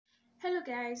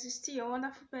Hello guys, it's still your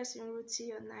wonderful person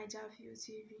Ruthy on Naija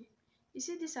TV. You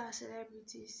see, these are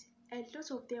celebrities. A lot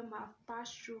of them have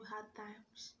passed through hard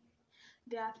times.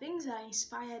 There are things that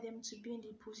inspire them to be in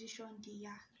the position they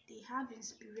are. They have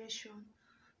inspiration.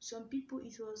 Some people,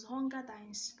 it was hunger that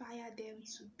inspired them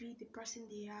to be the person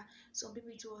they are. Some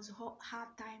people, it was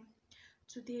hard time.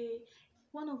 Today,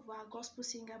 one of our gospel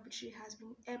singer, Buchi, has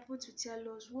been able to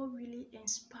tell us what really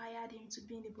inspired him to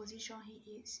be in the position he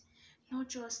is. Not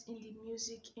just in the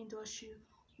music industry,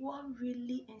 what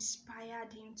really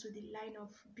inspired him to the line of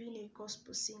being a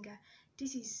gospel singer.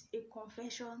 This is a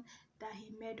confession that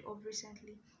he made of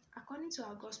recently. According to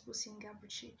our gospel singer,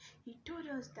 Buchi, he told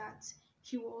us that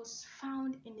he was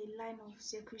found in a line of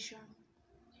execution,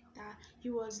 that he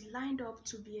was lined up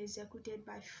to be executed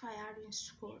by firing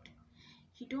squad.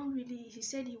 He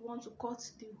said he wants to cut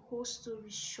the whole story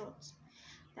short,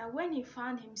 that when he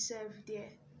found himself there,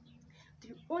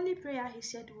 the only prayer he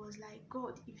said was like,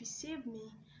 God, if you save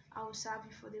me, I will serve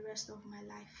you for the rest of my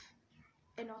life.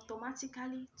 And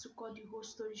automatically, to cut the whole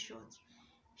story short,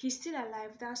 he's still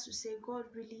alive. That's to say, God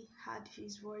really heard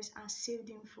his voice and saved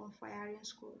him from firing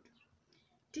squad.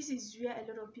 This is where a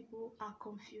lot of people are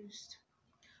confused.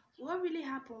 What really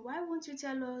happened? Why won't you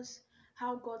tell us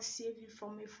how God saved you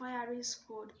from a firing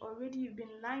squad? Already you've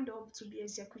been lined up to be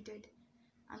executed,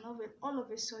 and all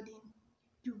of a sudden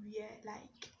you were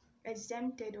like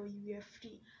exempted, or you were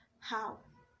free. How?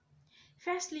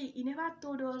 Firstly, he never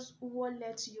told us what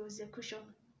led to your execution.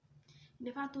 He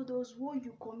never told us what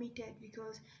you committed,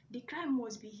 because the crime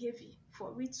must be heavy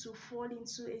for it to fall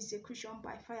into execution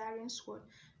by firing squad,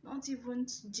 not even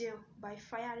jail by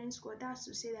firing squad. That's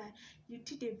to say that you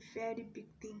did a very big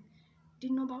thing. The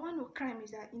number one crime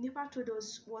is that he never told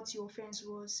us what your offense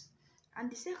was. And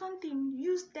the second thing,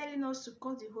 you telling us to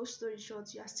cut the whole story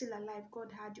short, you are still alive, God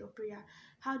heard your prayer.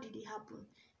 How did it happen?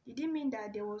 Did it mean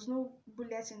that there was no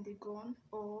bullet in the gun,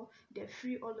 or they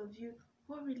free all of you?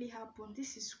 What really happened?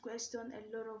 This is question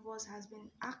a lot of us has been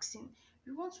asking.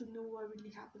 We want to know what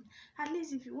really happened. At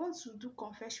least if you want to do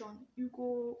confession, you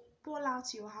go pull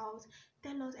out your house,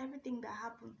 tell us everything that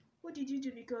happened. What did you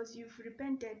do? Because you've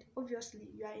repented. Obviously,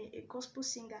 you are a gospel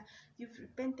singer. You've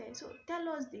repented. So tell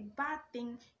us the bad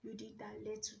thing you did that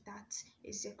led to that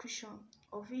execution,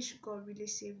 of which God really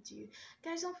saved you.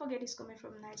 Guys, don't forget this comment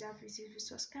from Naija. Please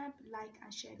subscribe, like,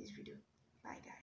 and share this video. Bye, guys.